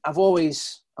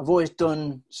always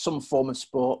done some form of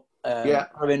sport.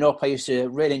 Growing up, I used to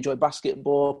really enjoy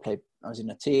basketball. I was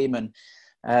in a team and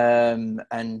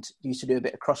used to do a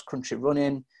bit of cross country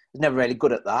running. I was never really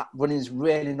good at that. Running is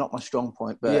really not my strong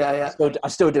point, but I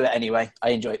still do it anyway. I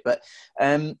enjoy it. But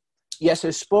so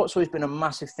sport's always been a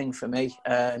massive thing for me.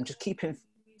 Just keeping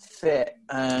fit.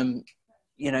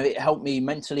 You know, it helped me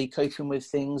mentally coping with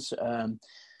things.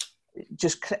 It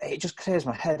just clears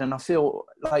my head, and I feel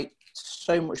like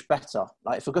so much better.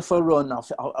 Like if I go for a run,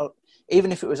 I'll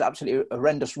even if it was absolutely a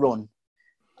horrendous run,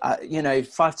 you know,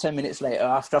 5-10 minutes later,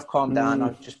 after I've calmed down,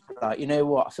 I'm just like, you know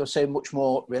what, I feel so much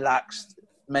more relaxed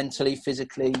mentally,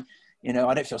 physically. You know,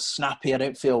 I don't feel snappy. I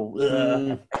don't feel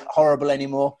horrible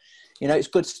anymore. You know, it's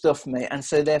good stuff, mate. And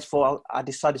so therefore I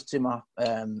decided to do my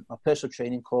personal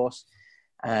training course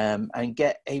and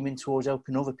aiming towards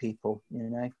helping other people, you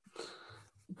know.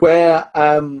 Where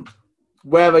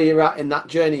are you at in that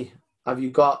journey? Have you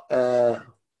got...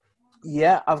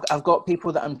 Yeah, I've got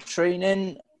people that I'm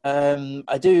training.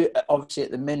 I do, obviously,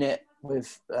 at the minute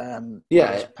with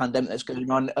this pandemic that's going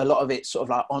on, a lot of it's sort of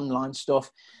like online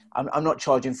stuff. I'm not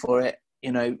charging for it.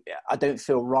 You know, I don't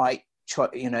feel right,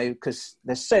 you know, because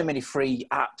there's so many free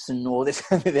apps and all this.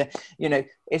 You know,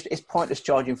 it's pointless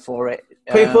charging for it.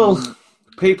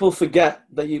 People forget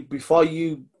that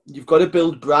you've got to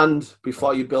build brand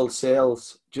before you build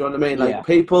sales. Do you know what I mean? Like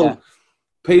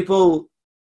people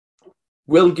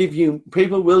will give you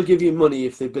money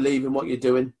if they believe in what you're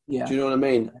doing. Yeah. Do you know what I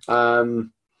mean?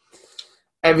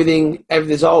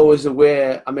 There's always a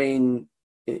way. I mean,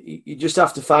 you just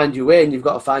have to find your way, and you've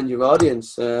got to find your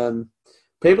audience.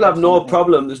 People have no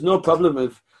problem. There's no problem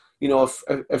with, you know,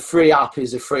 a free app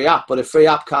is a free app, but a free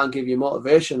app can't give you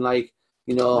motivation. Like,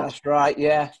 you know, that's right.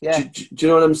 Yeah. Do you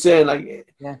know what I'm saying? Like,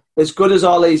 as good as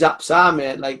all these apps are,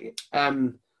 mate. Like,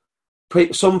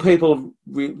 some people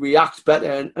react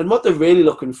better, and what they're really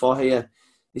looking for here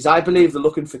is, I believe, they're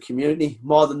looking for community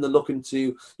more than they're looking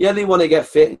to. Yeah, they want to get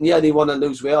fit, and they want to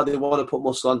lose weight, or they want to put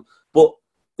muscle on, but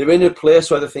they're in a place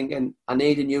where they're thinking, I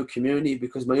need a new community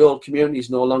because my old community is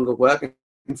no longer working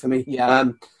for me.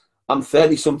 Yeah. I'm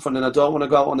 30 something, and I don't want to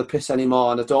go out on the piss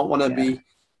anymore, and I don't want to be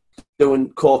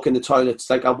doing coke in the toilets.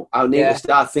 Like, I need to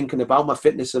start thinking about my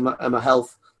fitness and my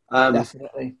health.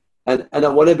 Definitely. And I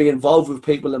want to be involved with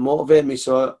people that motivate me.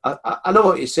 So I know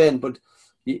what you're saying, but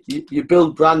you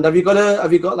build brand. Have you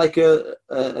got like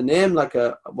a name, like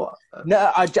a what?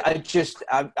 No, I just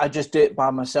do it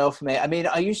by myself, mate. I mean,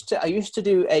 I used to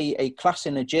do a class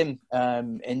in a gym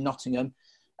in Nottingham.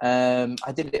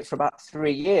 I did it for about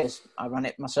 3 years. I ran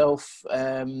it myself.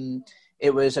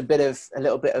 It was a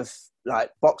little bit of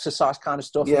like boxercise kind of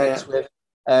stuff mixed with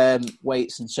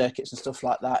weights and circuits and stuff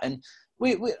like that. And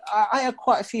I had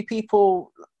quite a few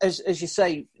people, as you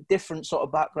say, different sort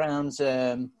of backgrounds.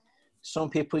 Some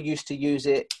people used to use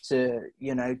it to,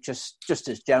 you know, just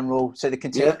as general, so they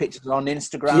can take pictures on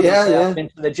Instagram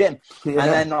into the gym. Yeah.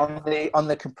 And then on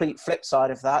the complete flip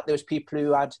side of that, there was people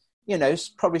who had, you know,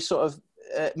 probably sort of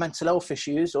mental health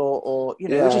issues or you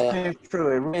know, just going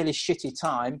through a really shitty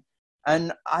time.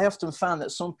 And I often found that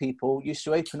some people used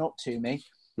to open up to me.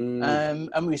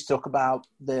 And we used to talk about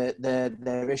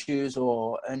their issues,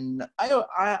 and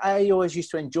I always used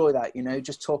to enjoy that, you know,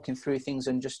 just talking through things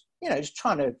and just, you know, just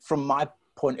trying to, from my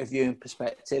point of view and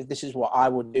perspective, this is what I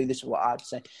would do, this is what I'd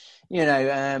say, you know,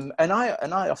 and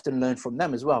I often learned from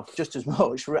them as well, just as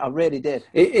much. I really did.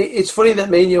 It's funny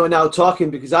that me and you are now talking,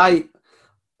 because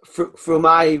through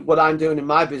what I'm doing in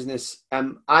my business,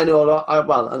 I know a lot.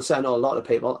 I'll say I know a lot of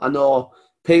people. I know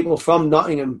people from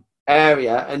Nottingham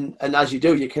area, and as you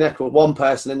do, you connect with one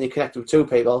person and you connect with two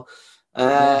people.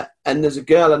 And there's a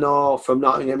girl I know from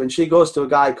Nottingham, and she goes to a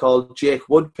guy called Jake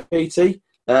Wood PT.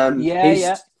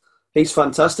 He's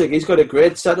fantastic. He's got a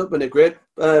great setup and a great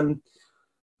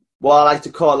what I like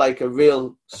to call like a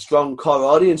real strong core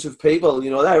audience of people. You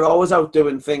know, they're always out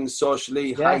doing things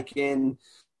socially, hiking,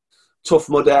 Tough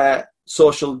Mudder,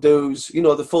 social do's, you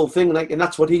know, the full thing. Like, and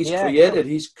that's what he's created.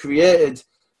 He's created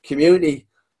community.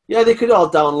 Yeah, they could all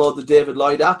download the David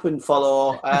Lloyd app and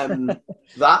follow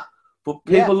that. But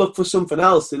people look for something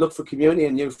else. They look for community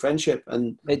and new friendship.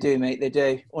 And they do, mate. They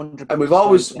do. 100%. And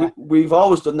we've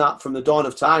always done that from the dawn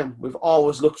of time. We've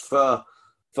always looked for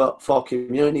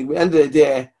community. At the end of the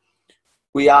day,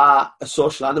 we are a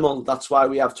social animal. That's why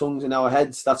we have tongues in our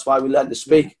heads. That's why we learn to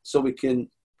speak, so we can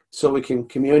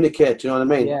communicate. Do you know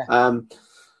what I mean?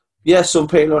 Yeah. Some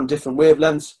people are on different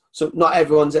wavelengths. So not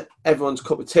everyone's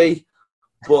cup of tea.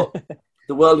 But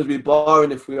the world would be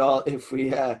boring if we were all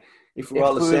the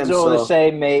same. The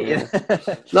same, mate. Yeah.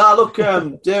 No, look,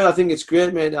 dude, I think it's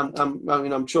great, mate. I'm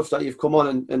chuffed that you've come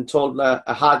on and told a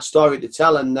hard story to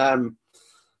tell, and you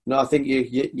know, I think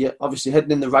you're obviously heading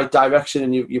in the right direction,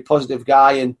 and you're a positive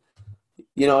guy, and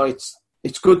you know, it's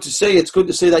good to see. It's good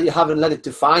to see that you haven't let it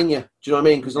define you. Do you know what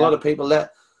I mean? Because a lot of people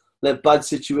let bad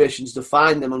situations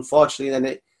define them. Unfortunately,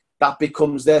 then that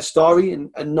becomes their story,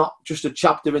 and not just a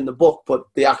chapter in the book, but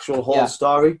the actual whole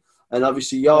story. And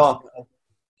obviously, you're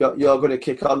going to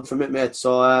kick on from it, mate.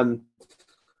 So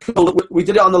we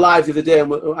did it on the live the other day,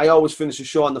 and I always finish the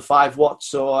show on the 5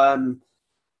 watts. So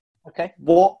okay,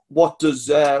 what's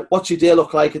your day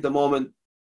look like at the moment?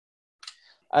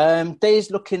 Day's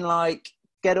looking like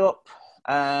get up,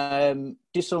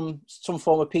 do some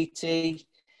form of PT.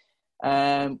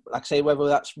 Like I say, whether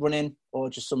that's running or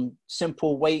just some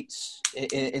simple weights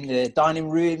in the dining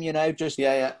room, you know, just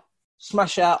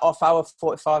smash out off hour,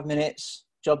 45 minutes,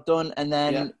 job done. And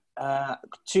then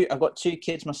I've got 2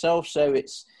 kids myself, so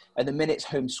it's at the minute it's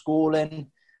homeschooling,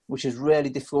 which is really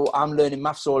difficult. I'm learning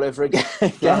maths all over again.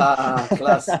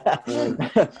 Class.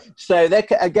 So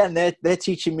they're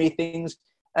teaching me things.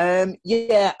 And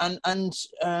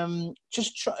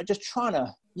just trying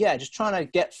to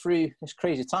get through this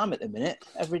crazy time at the minute,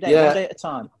 every day, one day at a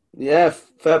time. Yeah,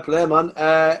 fair play, man.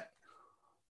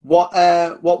 What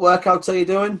workouts are you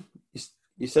doing?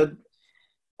 You said.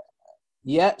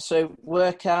 Yeah, so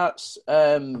workouts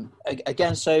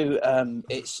again. So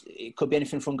it could be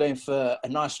anything from going for a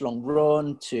nice long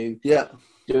run to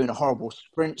doing a horrible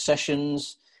sprint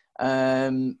sessions.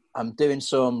 I'm doing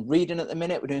some reading at the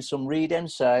minute. We're doing some reading,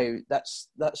 so that's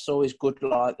always good.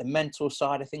 Like the mental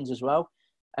side of things as well.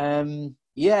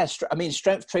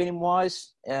 Strength training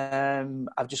wise,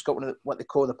 I've just got one of what they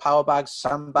call the power bags,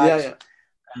 sandbags.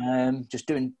 Just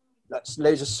doing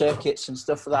loads of circuits and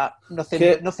stuff like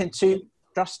that. Nothing too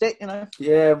drastic, you know.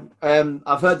 Yeah,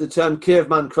 I've heard the term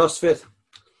caveman CrossFit.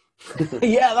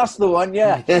 Yeah, that's the one.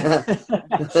 Yeah.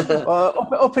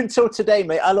 Up until today,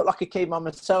 mate, I look like a caveman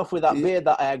myself with that beard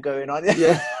that I had going on.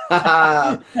 Yeah,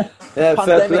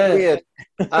 fair play.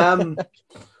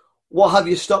 What have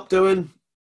you stopped doing?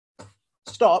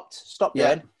 Stopped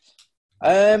doing.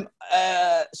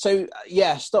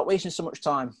 Stop wasting so much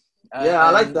time. I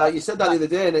like that. You said that the other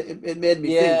day, and it made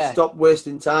me think. Stop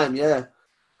wasting time. Yeah,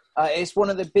 it's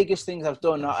one of the biggest things I've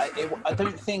done. I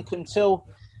don't think until.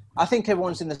 I think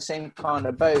everyone's in the same kind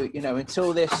of boat, you know,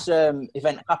 until this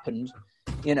event happened,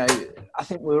 you know, I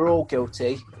think we were all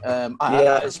guilty,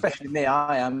 especially me,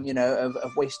 I am, you know, of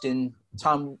wasting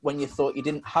time when you thought you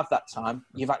didn't have that time.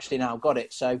 You've actually now got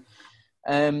it. So,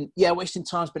 wasting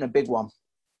time's been a big one.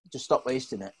 Just stop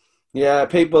wasting it. Yeah,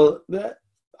 people,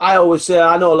 I always say,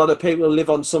 I know a lot of people who live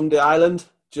on Someday Island.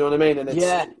 Do you know what I mean? And it's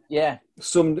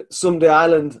Someday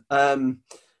Island.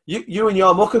 You and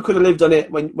your mucker could have lived on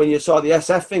it when you saw the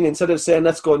SF thing. Instead of saying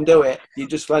let's go and do it, you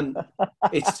just went,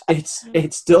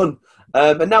 it's done.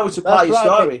 And now it's a part of your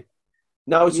story. Mate.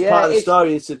 Now it's a part of the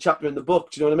story. It's a chapter in the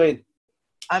book. Do you know what I mean?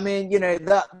 I mean, you know,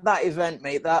 that event,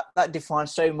 mate, that defined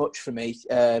so much for me.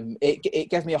 It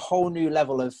gave me a whole new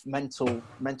level of mental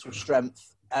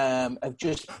strength, of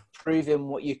just proving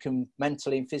what you can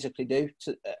mentally and physically do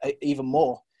to even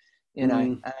more. You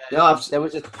know,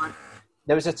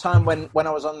 There was a time when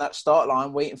I was on that start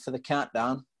line waiting for the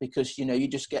countdown because, you know, you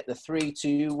just get the 3,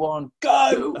 2, 1,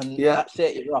 go! And that's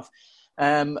it, you're off.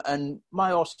 And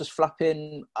my horse was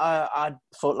flapping. I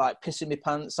felt like pissing my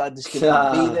pants. I just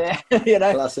didn't be there, you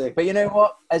know. Classic. But you know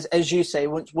what? As you say,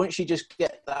 once you just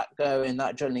get that going,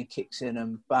 that adrenaline kicks in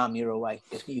and bam, you're away.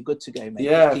 You're good to go, mate.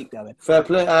 Yeah, just keep going. Fair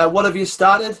play. What have you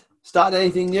started? Started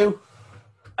anything new?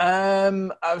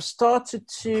 I've started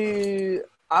to...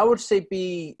 I would say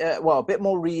a bit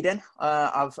more reading.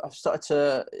 I've started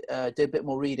to do a bit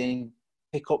more reading,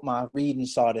 pick up my reading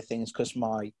side of things because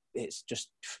it's just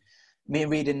me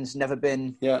and reading's never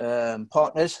been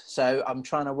partners. So I'm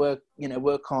trying to work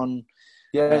on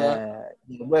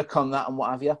work on that and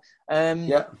what have you. I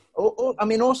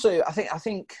mean, also I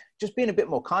think just being a bit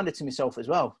more kinder to myself as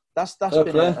well. That's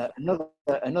been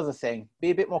another thing.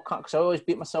 Be a bit more kind because I always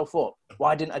beat myself up.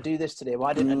 Why didn't I do this today?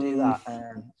 Why didn't I do that?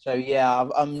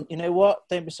 I'm. You know what?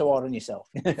 Don't be so hard on yourself.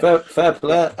 fair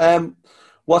play.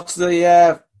 What's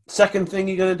the second thing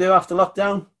you're going to do after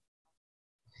lockdown?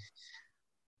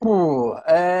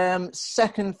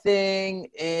 Second thing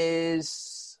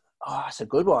is that's a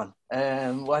good one.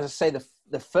 Well, as I say,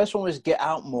 the first one was get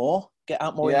out more in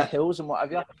the hills and what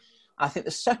have you. I think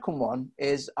the second one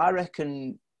is I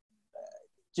reckon.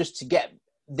 Just to get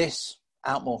this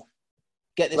out more,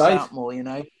 out more, you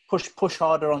know, push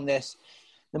harder on this.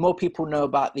 The more people know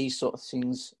about these sort of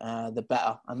things, the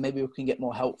better. And maybe we can get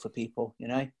more help for people, you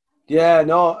know? Yeah,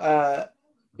 no,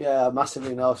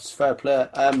 massively. No, it's fair play.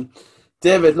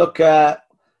 David, look, I'm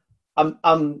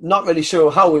not really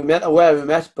sure how we met or where we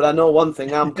met, but I know one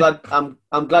thing. I'm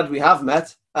glad we have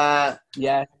met.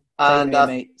 And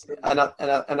I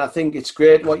think it's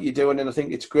great what you're doing, and I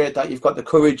think it's great that you've got the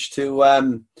courage to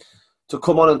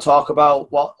come on and talk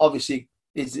about what obviously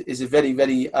is a very,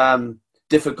 very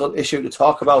difficult issue to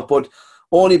talk about. But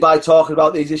only by talking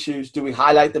about these issues do we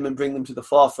highlight them and bring them to the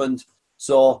forefront.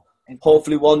 So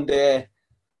hopefully one day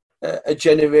a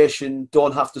generation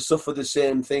don't have to suffer the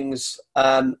same things,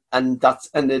 and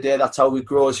that's end of the day that's how we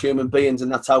grow as human beings,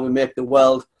 and that's how we make the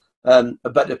world a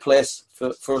better place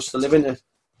for us to live in it.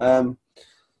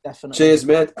 Definitely. Cheers,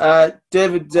 mate.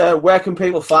 David, where can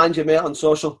people find you, mate, on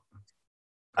social?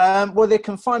 Well, they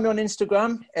can find me on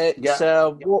Instagram. It's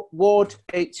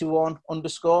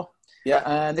Ward821_.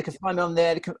 Yeah. They can find me on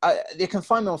there. They can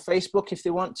find me on Facebook if they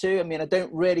want to. I mean, I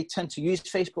don't really tend to use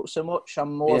Facebook so much.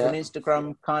 I'm more of an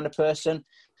Instagram kind of person.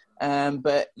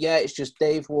 But yeah, it's just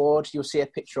Dave Ward. You'll see a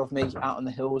picture of me out on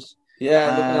the hills.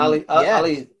 Yeah,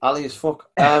 Ali as fuck.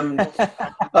 And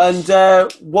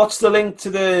what's the link to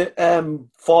the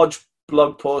Forge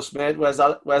blog post, mate? Where's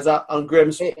that on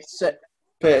Graham's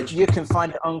page? You can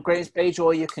find it on Graham's page,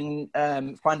 or you can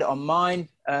find it on mine.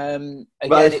 Again,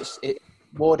 right. it's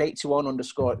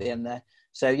Ward821_ at the end there.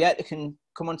 So yeah, you can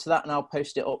come onto that, and I'll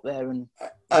post it up there. And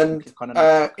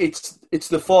it's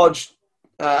the Forge.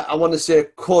 I want to say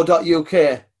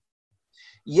co.uk.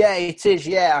 Yeah, it is.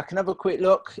 Yeah, I can have a quick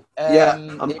look.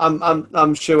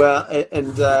 I'm sure,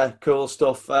 and cool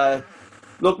stuff.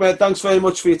 Look, mate, thanks very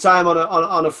much for your time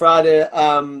on a Friday.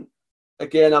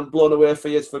 Again, I'm blown away for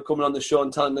you for coming on the show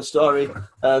and telling the story.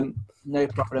 No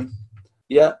problem.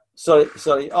 Yeah,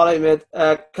 sorry. All right, mate.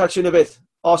 Catch you in a bit.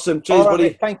 Awesome. Cheers, buddy.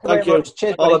 Thank you very much.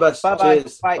 Cheers, all buddy. the best. Bye-bye.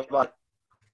 Cheers. Bye. Bye-bye.